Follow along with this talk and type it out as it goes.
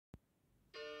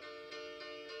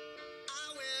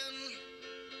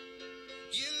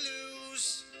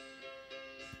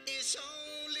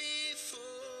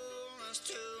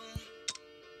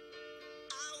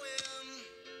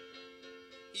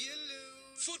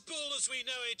Football as we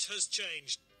know it has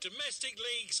changed. Domestic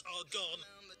leagues are gone,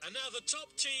 and now the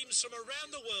top teams from around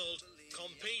the world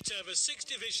compete over 6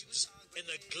 divisions in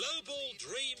the Global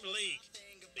Dream League.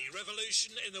 The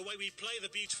revolution in the way we play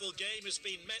the beautiful game has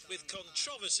been met with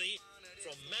controversy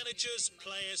from managers,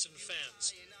 players and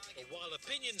fans. But while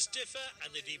opinions differ and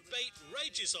the debate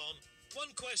rages on,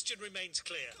 one question remains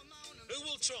clear. Who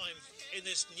will triumph in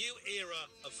this new era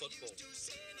of football?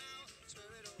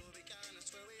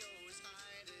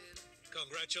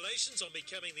 Congratulations on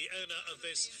becoming the owner of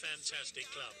this fantastic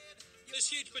club. There's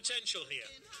huge potential here,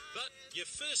 but your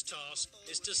first task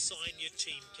is to sign your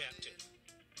team captain.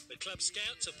 The club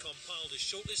scouts have compiled a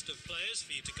shortlist of players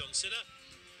for you to consider.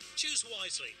 Choose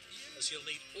wisely, as you'll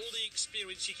need all the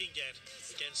experience you can get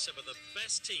against some of the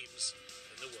best teams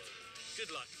in the world. Good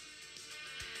luck.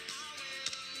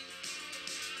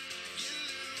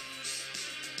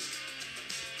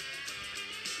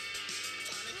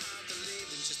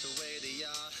 Just the way they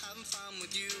are, having fun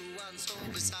with you once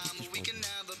over time, but we can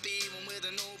never be one with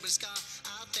an open sky.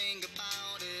 I think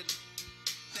about it,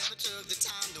 never took the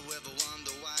time to ever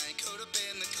wonder why. Could have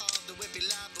been the cause that we'd be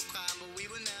laugh or cry, but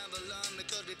we would never learn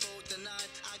because we both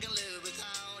denied I can live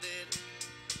without it.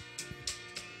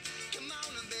 Come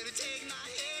on and baby, take my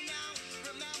hand now.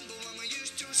 Remember when we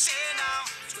used to say now,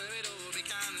 swear it all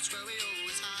began, swear we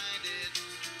always hide it.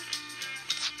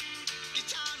 You're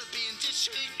tired of being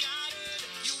disregarded.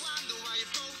 You wonder why you're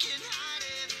broken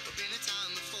hearted. We've been a time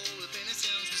before, we've been a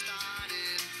since we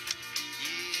started.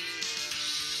 Yeah.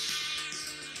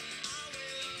 I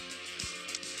win,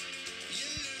 you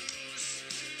lose.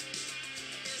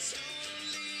 It's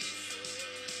only for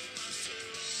us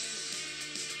two.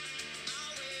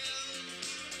 I win,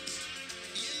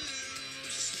 you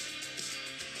lose.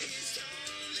 It's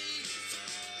only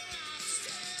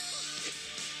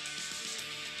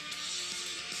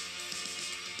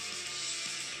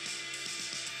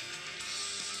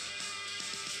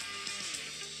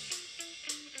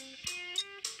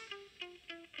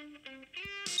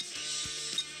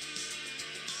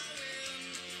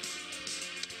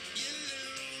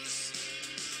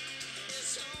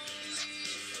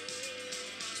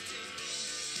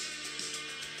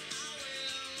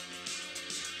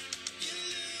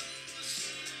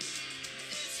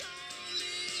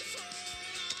for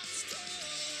us two.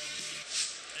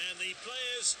 The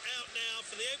players out now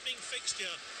for the opening fixture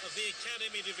of the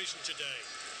Academy Division today.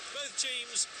 Both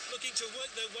teams looking to work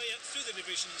their way up through the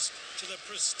divisions to the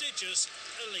prestigious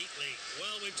Elite League.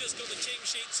 Well, we've just got the team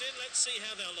sheets in. Let's see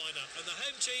how they'll line up. And the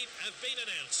home team have been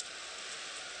announced.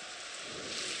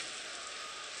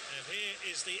 And here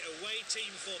is the away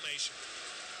team formation.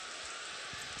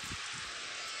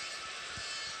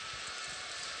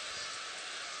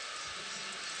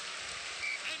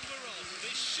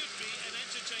 This should be an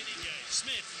entertaining game.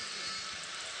 Smith.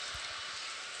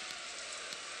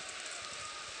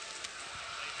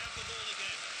 They have the ball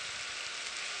again.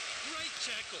 Great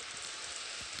tackle.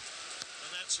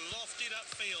 And that's lofted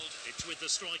upfield. It's with the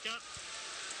striker,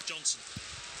 Johnson.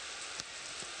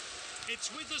 It's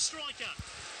with the striker.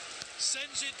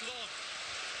 Sends it long.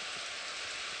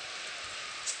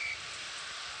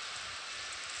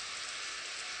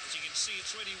 As you can see,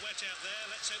 it's really wet out there.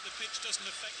 Let's hope the pitch doesn't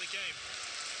affect the game.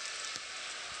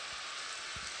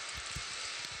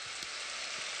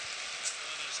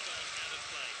 One has gone out of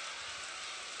play.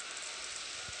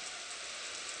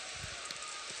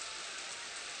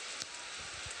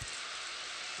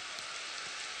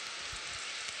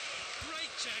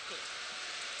 Great tackle.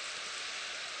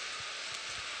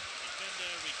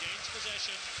 Defender regains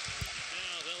possession.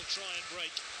 Now they'll try and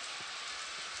break.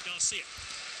 Garcia.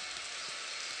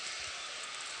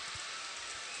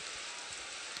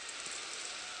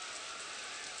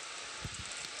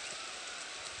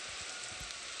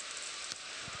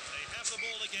 The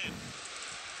ball again.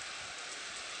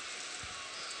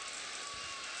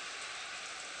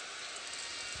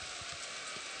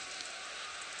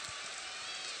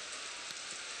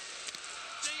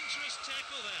 Dangerous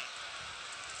tackle there.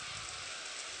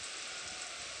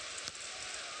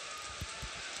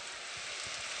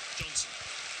 Johnson.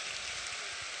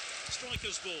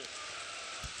 Striker's ball.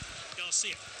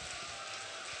 Garcia.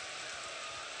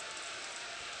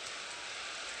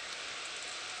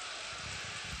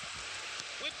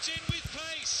 Whipped in with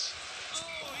pace.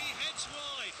 Oh, he heads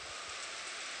wide.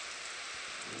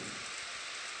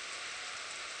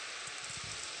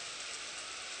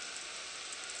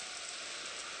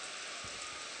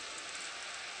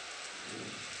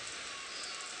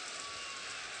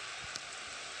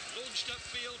 Launched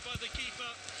upfield by the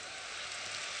keeper.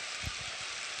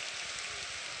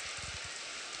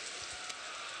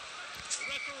 The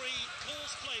referee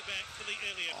calls playback for the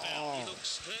earlier foul. He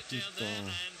looks hurt down there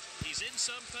and he's in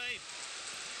some pain.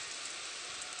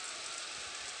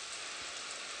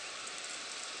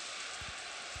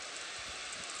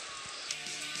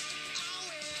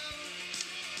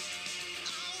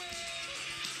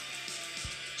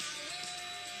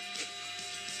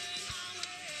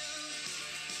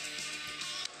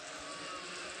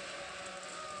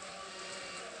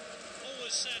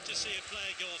 Always sad to see a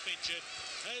player go off injured.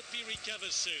 Hope he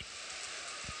recovers soon.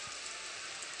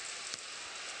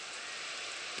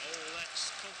 Oh,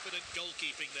 that's confident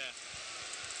goalkeeping there.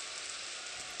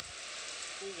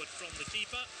 Forward from the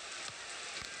keeper.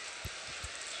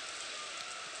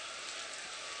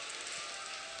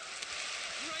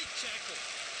 Great tackle.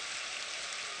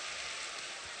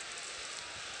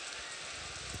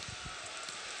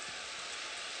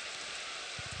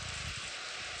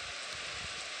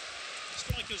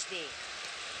 Striker's ball.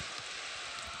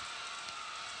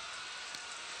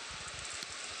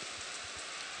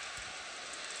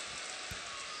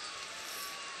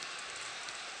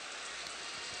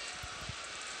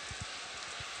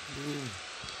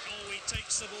 Oh, he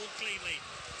takes the ball cleanly.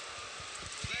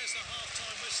 Well, there's the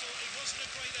half-time whistle. It wasn't a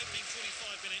great opening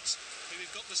 45 minutes, but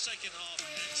we've got the second half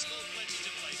and still plenty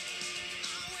to play for.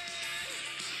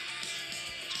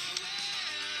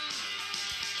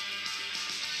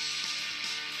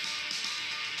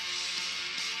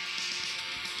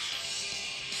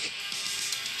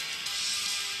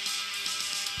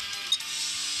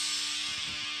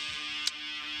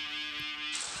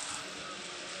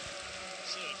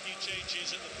 So a few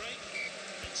changes at the break.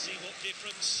 Let's see what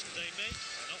difference they make,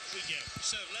 and off we go.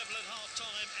 So level at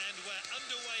half-time, and we're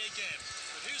underway again.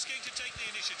 But who's going to take the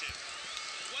initiative?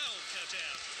 Well cut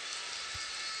out.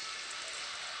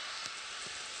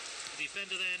 The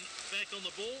defender then back on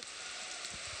the ball.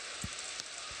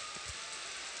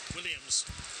 Williams.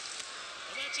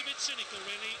 Well, that's a bit cynical,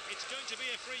 really. It's going to be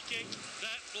a free kick.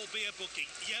 That will be a booking.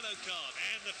 Yellow card.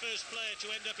 And the first player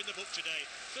to end up in the book today.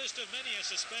 First of many, I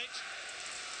suspect.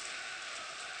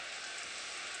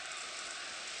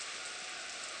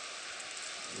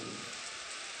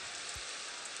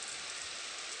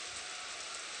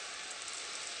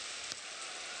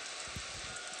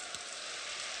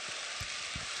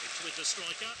 It's with the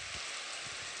striker.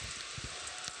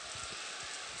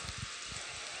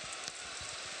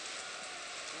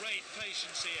 Great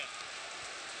patience here.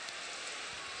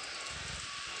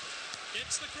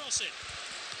 Gets the cross in.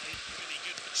 Really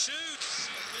good. Shoots.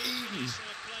 Finish from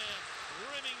a player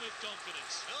brimming with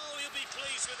confidence. Oh, he'll be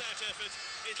pleased with that effort.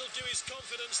 It'll do his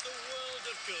confidence the world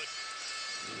of good.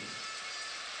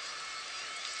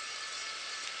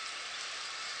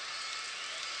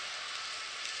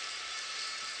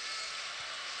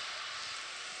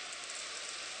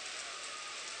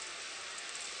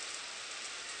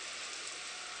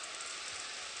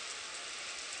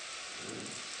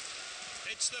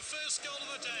 It's the first goal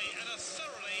of the day and a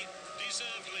thoroughly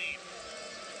deserved lead.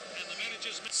 And the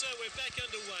manager's... So we're back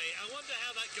underway. I wonder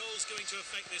how that goal's going to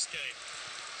affect this game.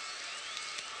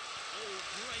 Oh,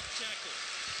 great tackle.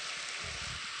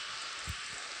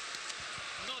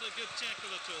 Not a good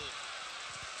tackle at all.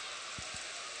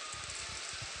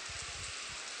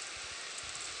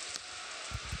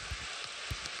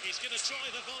 He's going to try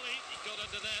the volley. He got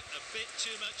under that a bit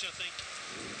too much, I think.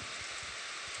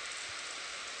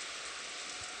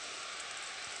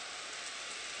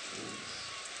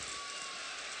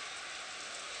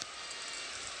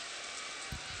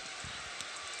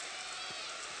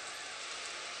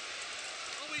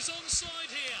 He's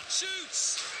onside here.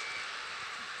 Shoots.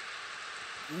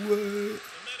 What? The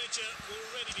manager will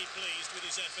really be pleased with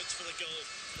his efforts for the goal.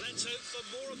 Let's hope for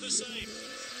more of the same.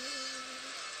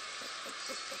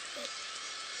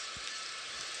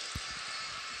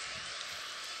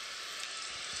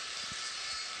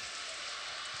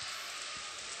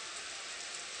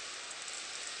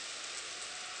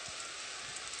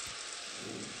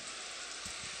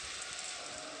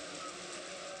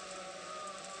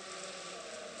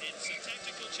 It's a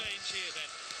tactical change here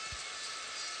then.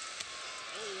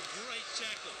 Oh, great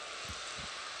tackle.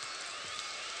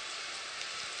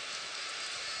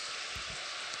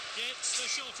 Gets the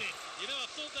shot in. You know, I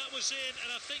thought that was in, and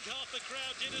I think half the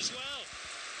crowd did as well.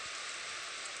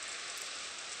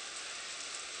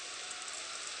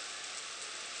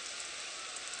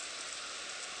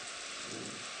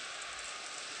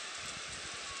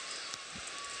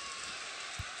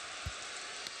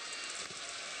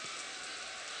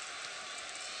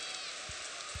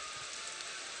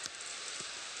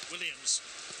 Williams.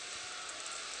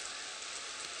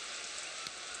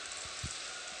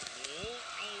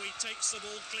 Oh, he takes the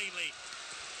ball cleanly.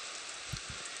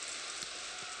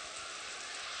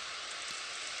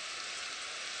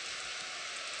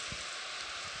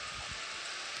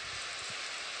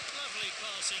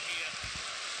 pressing here.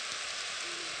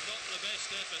 Ooh, not the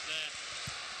best effort there.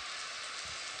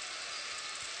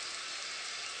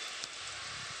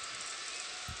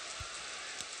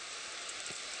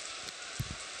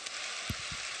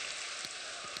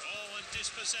 Oh, and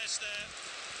dispossessed there.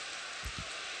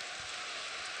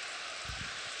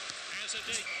 Has a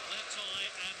dig, that's high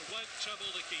and won't trouble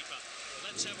the keeper.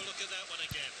 Well, let's have a look at that one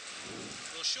again.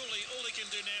 Well, surely all he can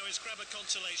do now is grab a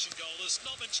consolation goal. There's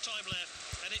not much time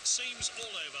left, and it seems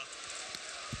all over.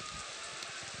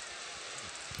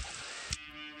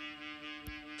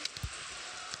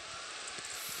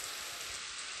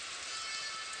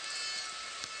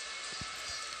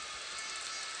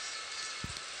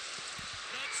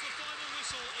 That's the final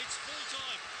whistle. It's full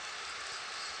time.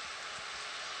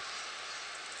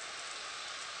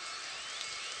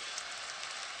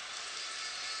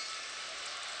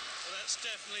 That's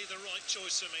definitely the right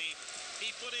choice for me.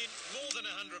 He put in more than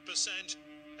 100%,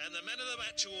 and the Man of the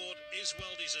Match award is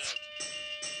well deserved.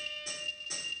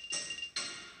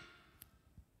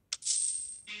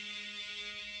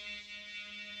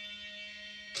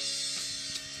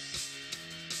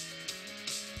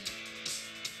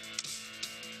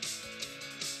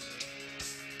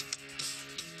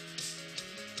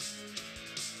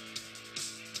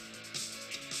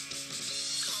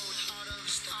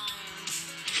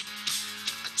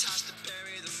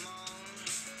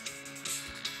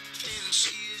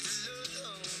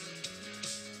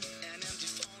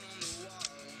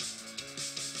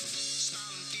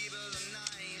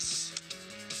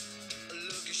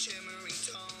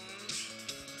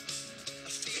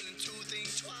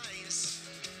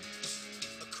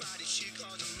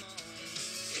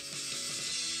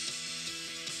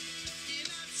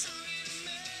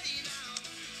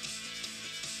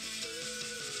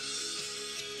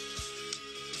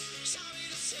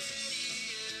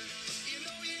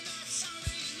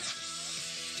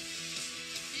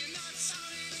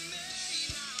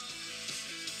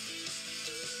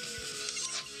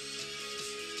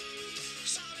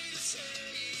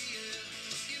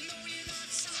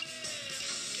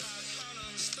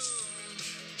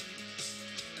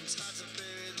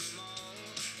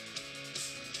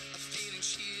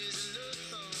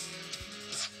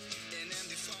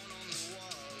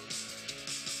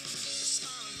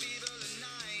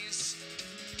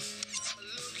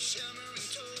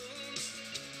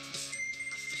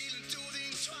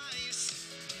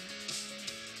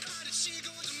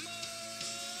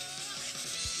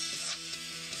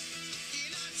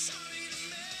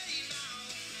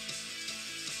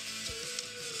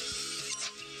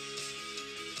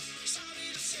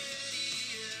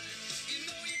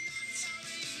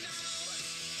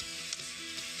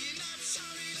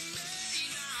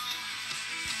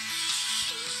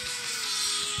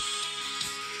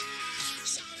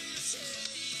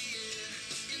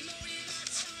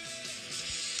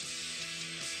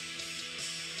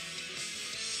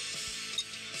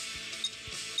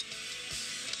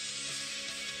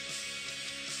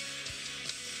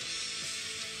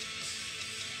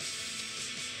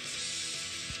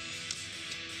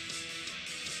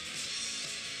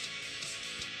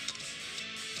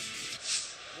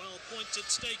 Points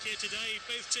at stake here today.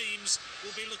 Both teams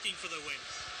will be looking for the win.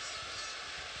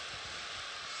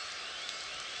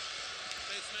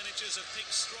 Both managers have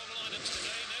picked strong lineups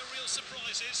today. No real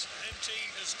surprises. Home team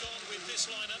has gone with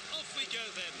this lineup. Off we go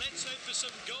then. Let's hope for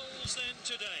some goals then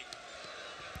today.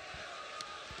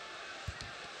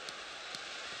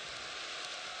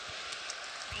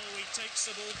 Oh, he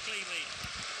takes the ball cleanly.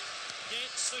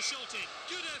 Gets the shot in.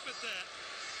 Good effort there.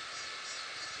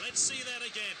 Let's see that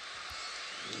again.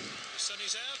 The sun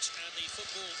is out and the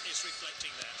football is reflecting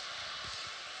that.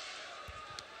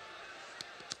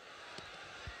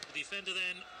 The defender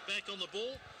then back on the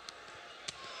ball.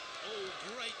 Oh,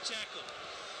 great tackle.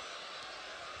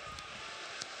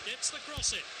 Gets the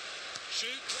cross in.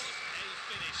 Shoot, what a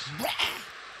finish.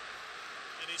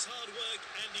 And his hard work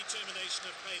and determination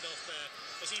have paid off there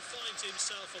as he finds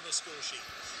himself on the score sheet.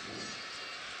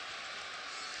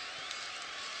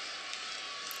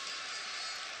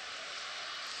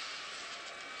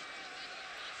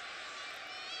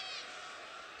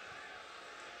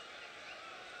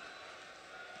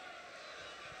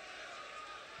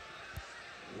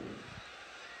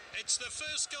 It's the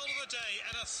first goal of the day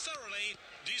and a thoroughly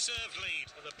deserved lead.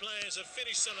 And the players have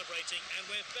finished celebrating and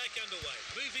we're back underway.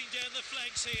 Moving down the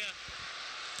flanks here.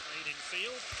 Played in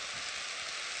field.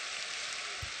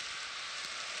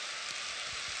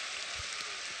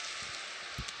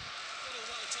 What a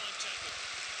well-timed tackle.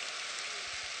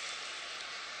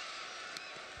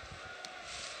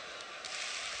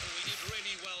 Oh, he did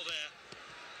really well there.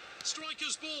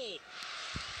 Striker's ball.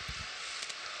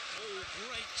 Oh,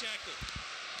 great tackle.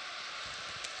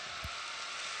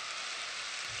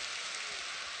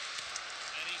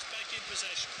 And he's back in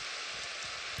possession.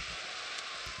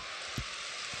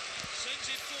 Sends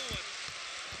it forward.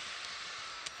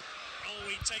 Oh,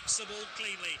 he takes the ball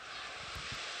cleanly.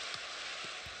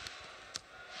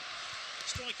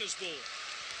 Striker's ball.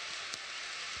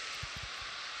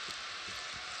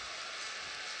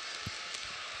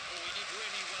 Oh, he did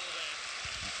really well there.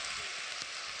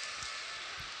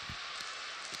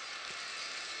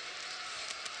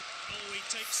 Oh, he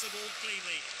takes the ball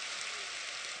cleanly.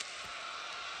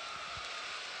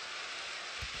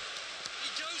 He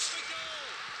goes for goal.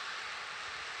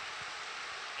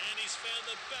 And he's found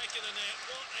the back of the net.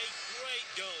 What a great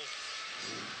goal.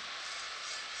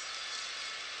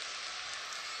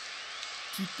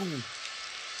 Tipon.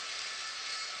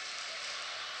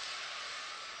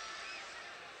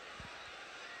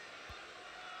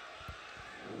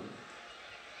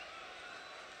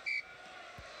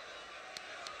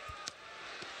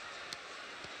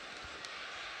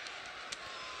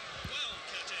 Well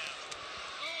cut out.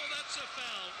 Oh, that's a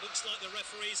foul. Looks like the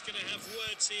referee's going to have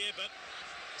words here, but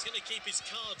he's going to keep his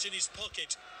cards in his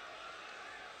pocket.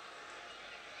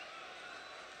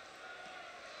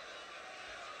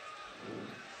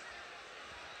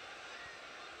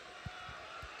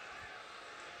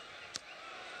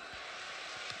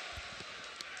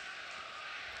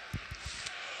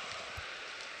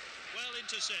 Well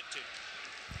intercepted.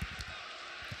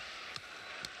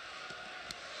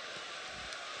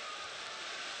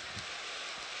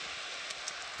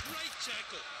 Great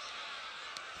tackle.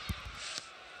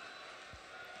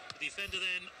 The defender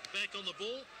then back on the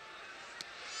ball.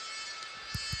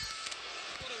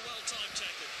 What a well-timed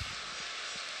tackle.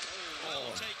 Oh,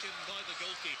 well taken by the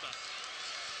goalkeeper.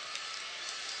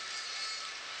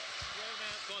 Thrown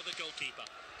out by the goalkeeper.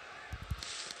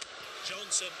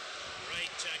 Johnson, great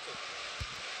tackle.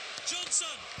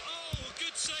 Johnson! Oh,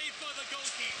 good save by the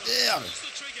goalkeeper. Damn. Pulls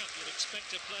the trigger. You'd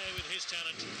expect a player with his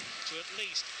talent to at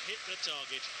least hit the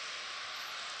target.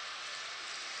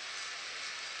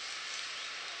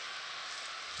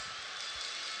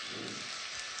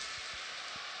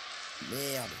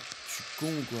 Merde, je suis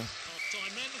con ou quoi?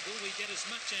 Half-time then, will we get as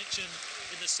much action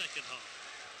in the second half?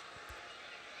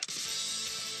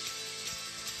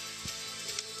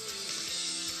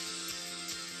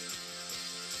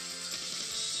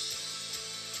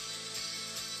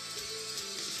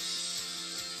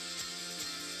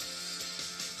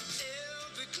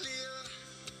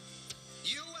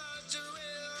 You are the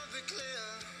river clear.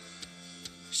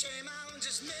 Shame I'm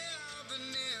just never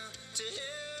near to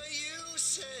hear you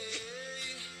say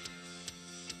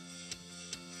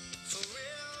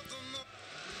forevermore.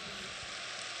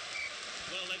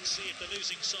 Well, let's see if the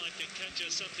losing side can conjure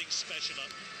something special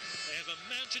up. They have a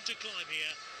mountain to climb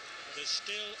here. There's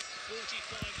still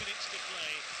 45 minutes to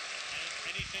play, and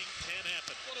anything can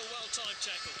happen. What a well-timed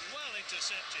tackle, well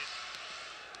intercepted.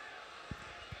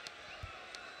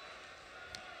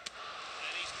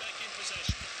 And he's back in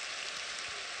possession.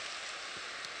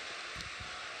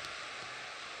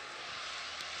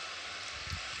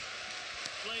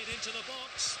 Played into the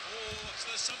box. Oh,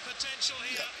 there's some potential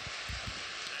here.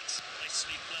 That's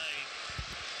nicely played.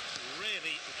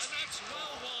 Really, and that's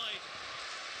well wide.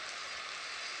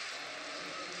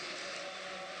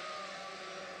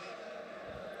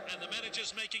 And the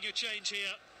manager's making a change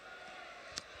here.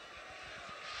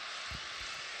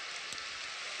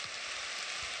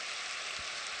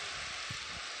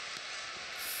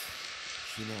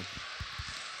 Gênant.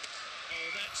 Oh,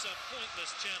 that's a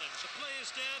pointless challenge. The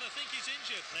player's down. I think he's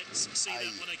injured. Let's see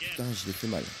Aïe, that one again. putain, je l'ai fait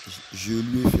mal. Je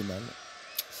lui ai fait mal.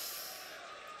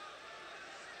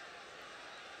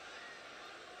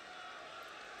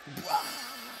 Ouah,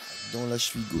 dans la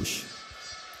cheville gauche.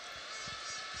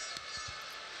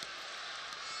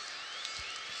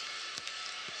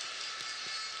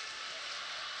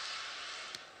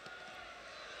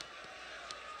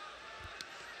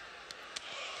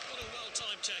 What a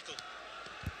well-timed tackle.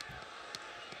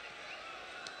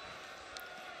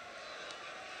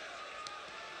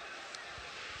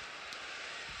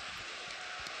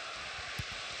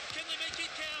 Can they make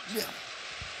it count? Merde.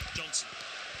 Johnson.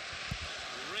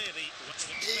 Really, would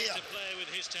expect a player with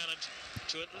his talent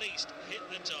to at least hit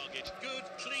the target. Good,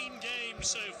 clean game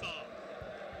so far.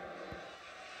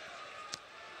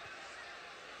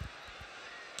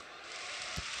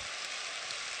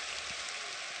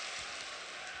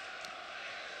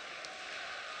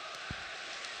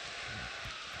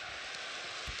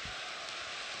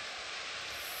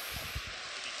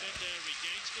 The defender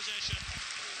regains possession,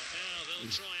 and now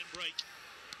they'll try and break.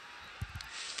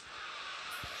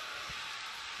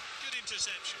 Good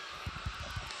interception.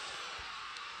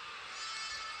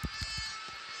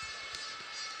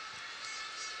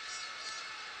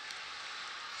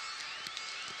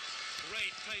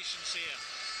 Great patience here.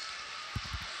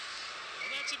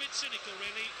 Well, that's a bit cynical,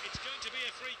 really. It's going to be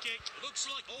a free kick. Looks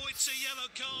like, oh, it's a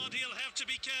yellow card. He'll have to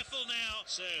be careful now.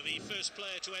 So, the first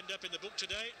player to end up in the book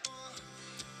today.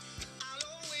 I'll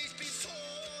always be for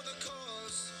the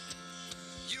cause.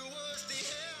 You was the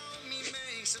help me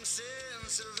make some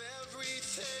sense of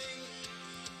everything.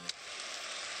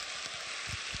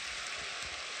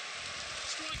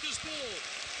 Striker's ball.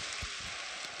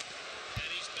 And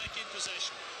he's back in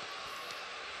possession.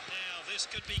 Now, this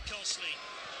could be costly.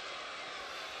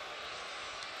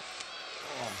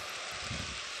 Oh.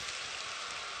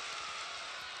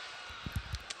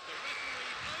 The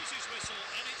referee blows his whistle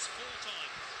and it's full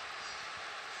time.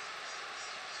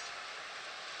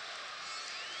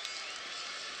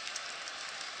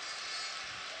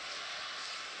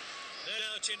 No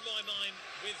doubt in my mind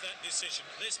with that decision.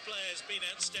 This player's been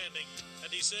outstanding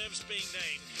and deserves being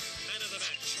named man of the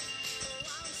match. Oh,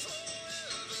 I'm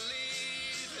forever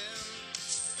leaving.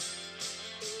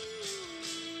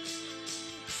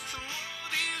 Through all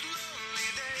these lonely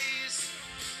days,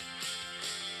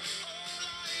 all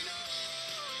I know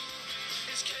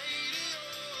is Katie,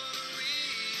 you're the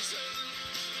reason.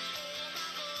 All my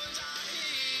bones are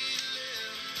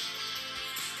healing.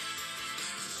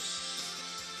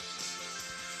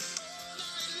 All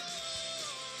night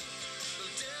long, the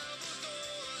devil's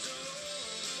doors are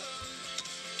open.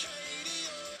 Katie,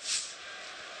 you're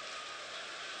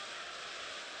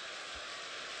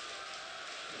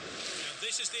And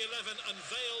this is the 11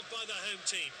 unveiled by the home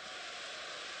team.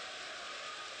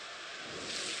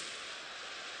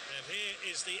 And here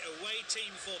is the away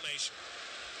team formation.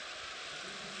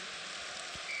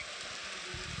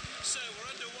 So we're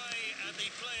underway and the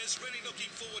players really looking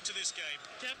forward to this game.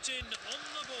 Captain on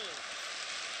the ball.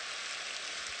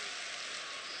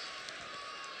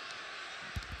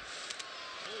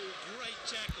 Oh, great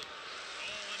tackle.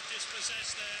 Oh, and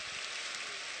dispossessed there.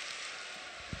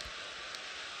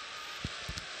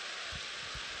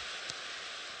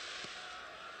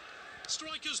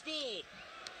 Striker's ball.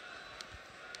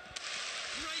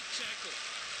 Great tackle.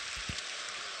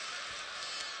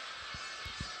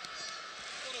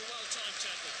 What a well-timed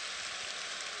tackle.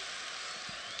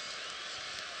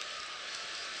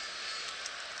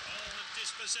 Oh, and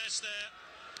dispossessed there.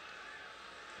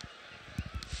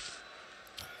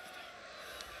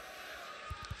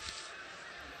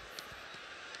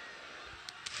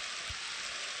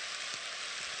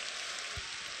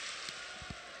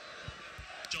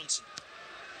 Johnson.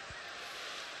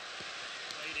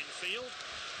 Played in field.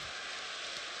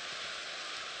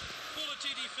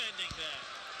 Quality defending there.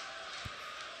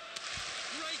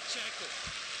 Great tackle.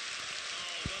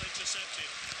 Oh, well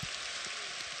intercepted.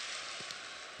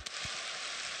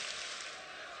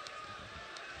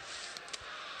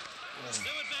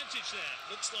 No advantage there.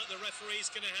 Looks like the referee's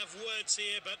going to have words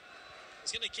here, but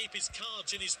he's going to keep his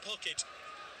cards in his pocket.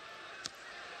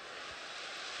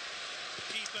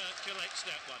 Keeper collects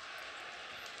that one.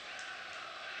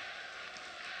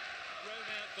 Thrown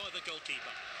out by the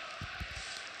goalkeeper.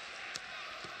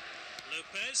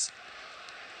 Lopez.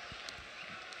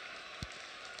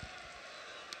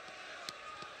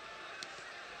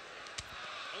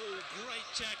 Oh, great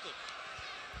tackle.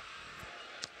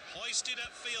 Hoisted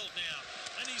upfield now,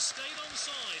 and he's stayed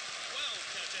onside. Well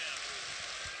cut out.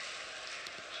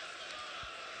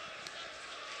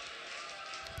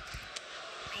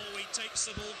 Oh, he takes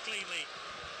the ball cleanly.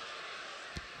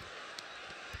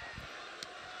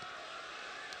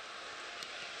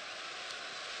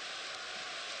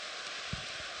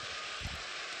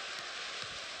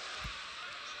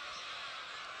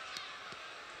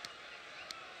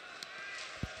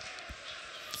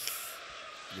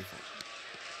 Défense.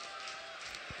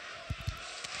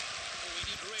 Oh, he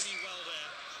did really well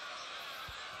there.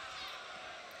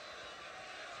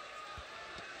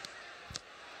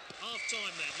 Half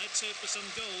time then. Let's hope for some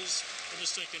goals in the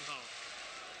second half.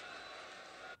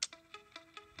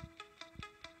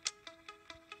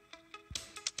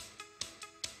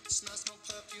 smells no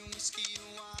perfume, whiskey and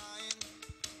wine.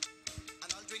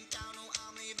 And I'll drink down, oh,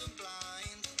 I'm even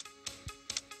blind.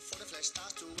 For the flesh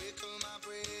starts to wickle my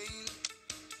brain.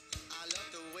 I love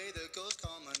the way the girls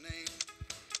call my name.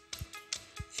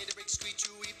 Hear the big screech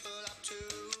we pull up to.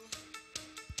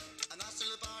 And I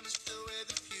still the barn is filled with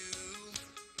a few.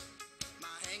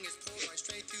 My hangers pull right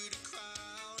straight through the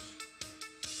crowd.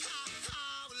 Ha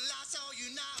ha, well I saw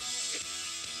you now.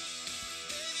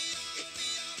 Baby, I'll be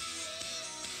on the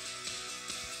road.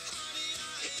 Honey,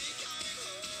 I ain't coming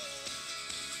home.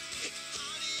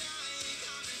 Honey, I ain't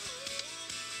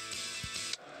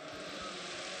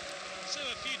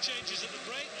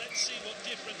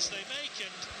difference they make,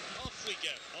 and off we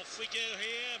go. Off we go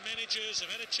here. Managers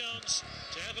have had a chance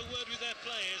to have a word with their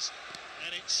players,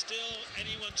 and it's still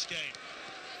anyone's game.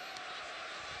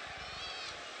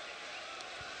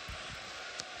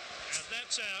 And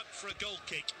that's out for a goal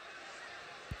kick.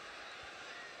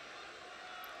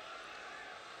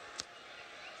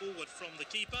 Forward from the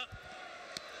keeper.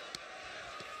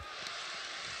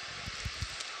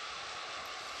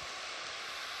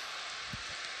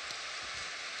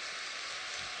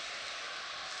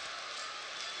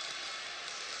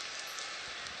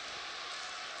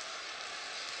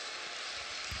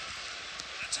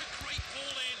 That's a great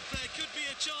ball in. There could be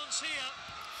a chance here.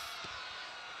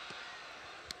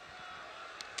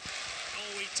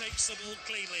 Oh, he takes the ball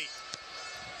cleanly.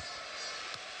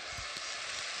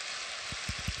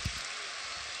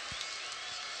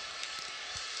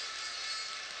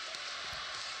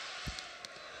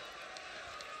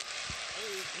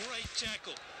 Great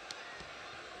tackle.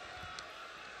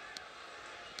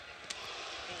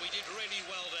 Oh, he did really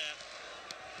well there.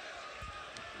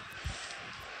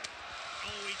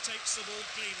 Oh, he takes the ball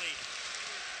cleanly.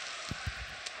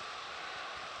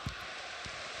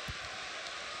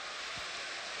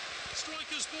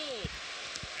 Striker's ball.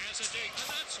 Has a dig, and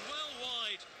that's well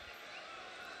wide.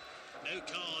 No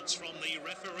cards from the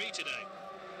referee today.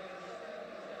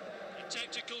 A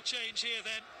tactical change here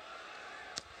then.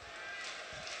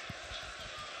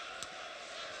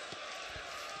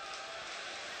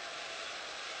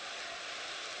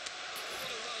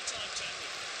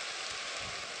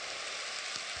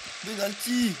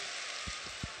 Penalty.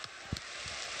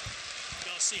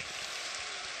 Garcia.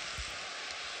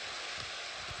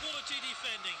 Quality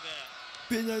defending there.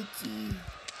 Penalty.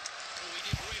 Oh, he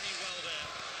did really well there.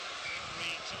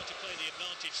 Referee tried to play the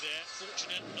advantage there.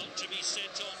 Fortunate not to be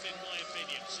sent off, in my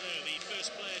opinion. So the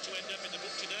first player to end up in the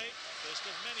book today. First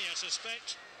of many, I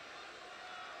suspect.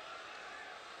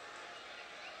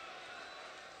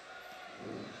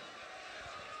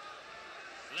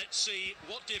 Let's see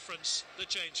what difference the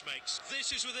change makes.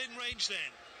 This is within range then.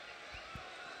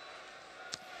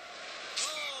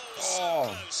 Oh, so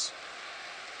close.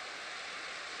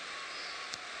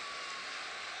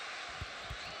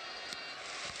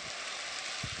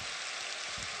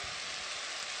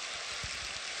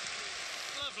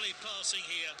 Lovely passing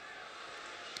here.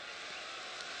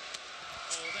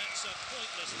 Oh, that's a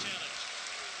pointless challenge.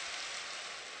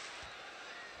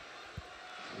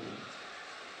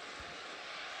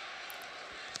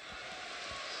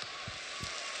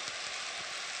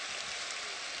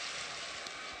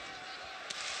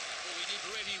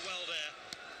 Really well there.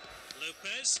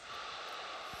 Lopez.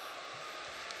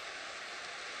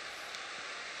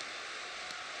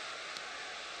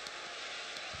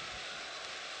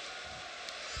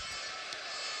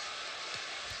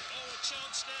 Oh, a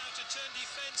chance now to turn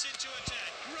defence into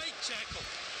attack. Great tackle.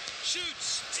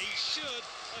 Shoots. He should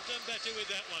have done better with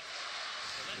that one.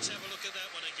 Well, let's have a look at that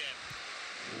one again.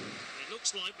 It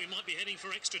looks like we might be heading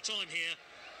for extra time here.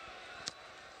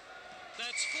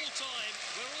 That's full time.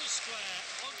 We're all square.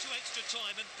 On to extra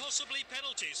time and possibly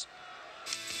penalties.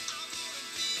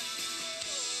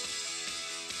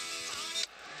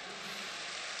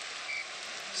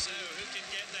 So who can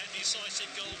get that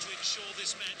decisive goal to ensure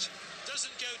this match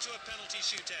doesn't go to a penalty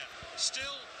shootout?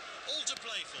 Still, all to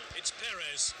play for. It's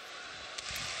Perez.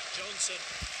 Johnson.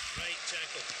 Great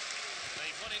tackle.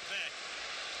 They've won it back.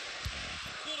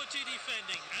 Quality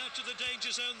defending. Out of the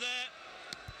danger zone there.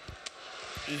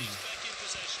 And he's back in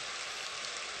possession.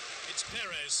 It's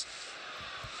Perez.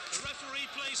 The referee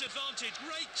plays advantage.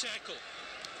 Great tackle.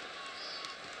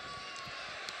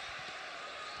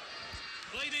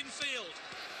 Played in field.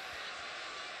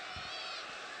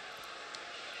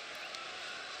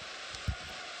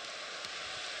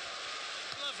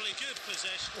 Lovely, good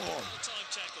possession. Well-timed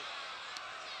tackle.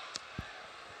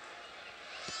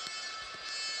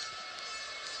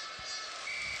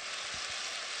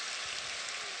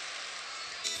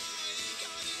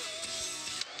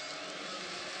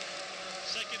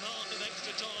 Second half of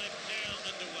extra time now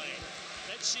underway.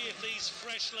 Let's see if these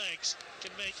fresh legs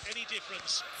can make any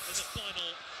difference in the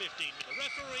final 15 minutes. The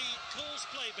referee calls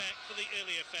playback for the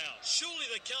earlier foul. Surely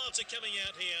the cards are coming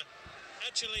out here.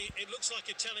 Actually, it looks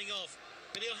like a telling off,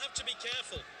 and he'll have to be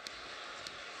careful.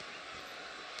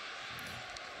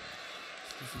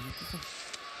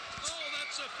 Oh,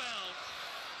 that's a foul.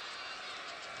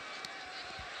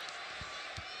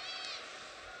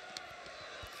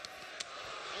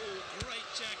 Oh, great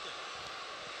tackle.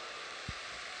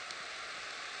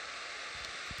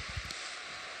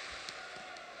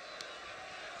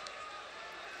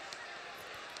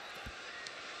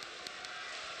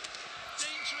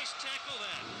 Dangerous tackle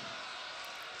there.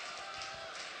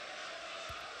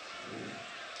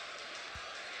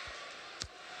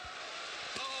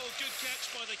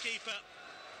 catch by the keeper.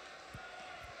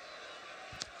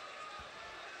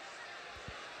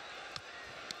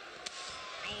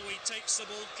 Oh, he takes the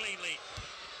ball cleanly.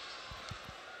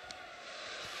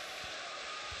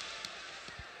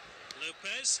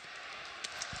 Lopez.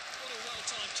 What a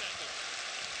well-timed tackle.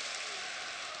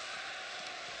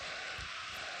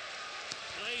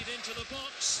 Played into the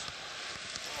box.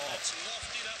 That's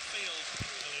lofted upfield.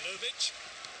 Milinovic.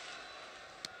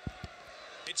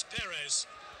 It's Perez.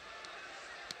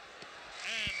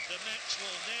 And the match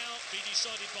will now be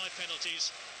decided by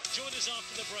penalties. Join us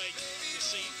after the break to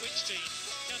see which team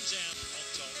comes out on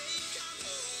top.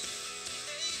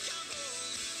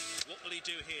 What will he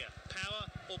do here? Power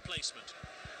or placement?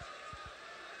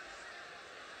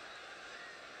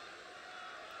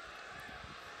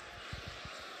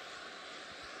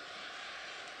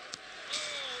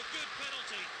 Oh, good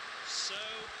penalty. So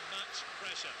much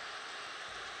pressure.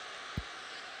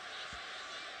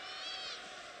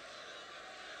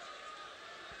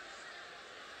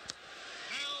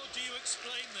 How do you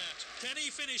explain that? Can he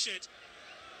finish it?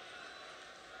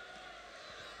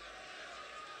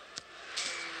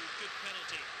 Good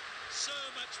penalty. So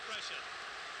much pressure.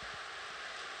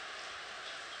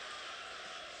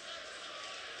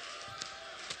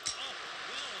 Oh,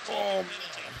 well taken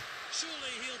penalty.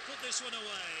 Surely he'll put this one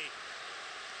away.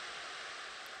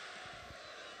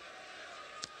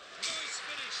 Nice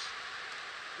finish.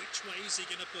 Which way is he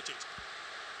going to put it?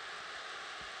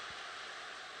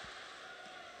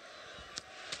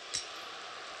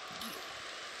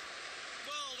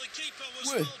 Well, the keeper was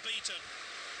well beaten.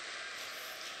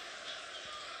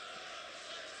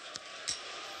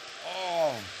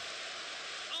 Oh.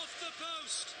 Off the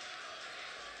post.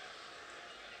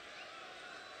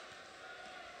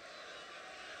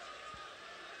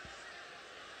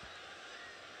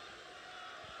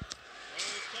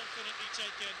 Oh, confidently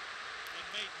taken and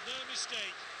made no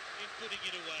mistake in putting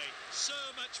it away. So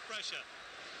much pressure.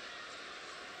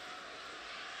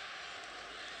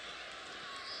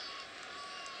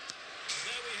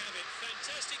 There we have it.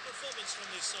 Fantastic performance from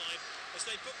this side as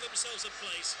they book themselves a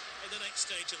place in the next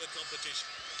stage of the competition.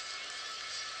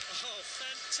 Oh,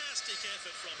 fantastic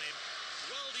effort from him.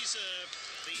 Well deserved.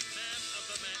 The man of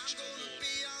the match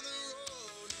award.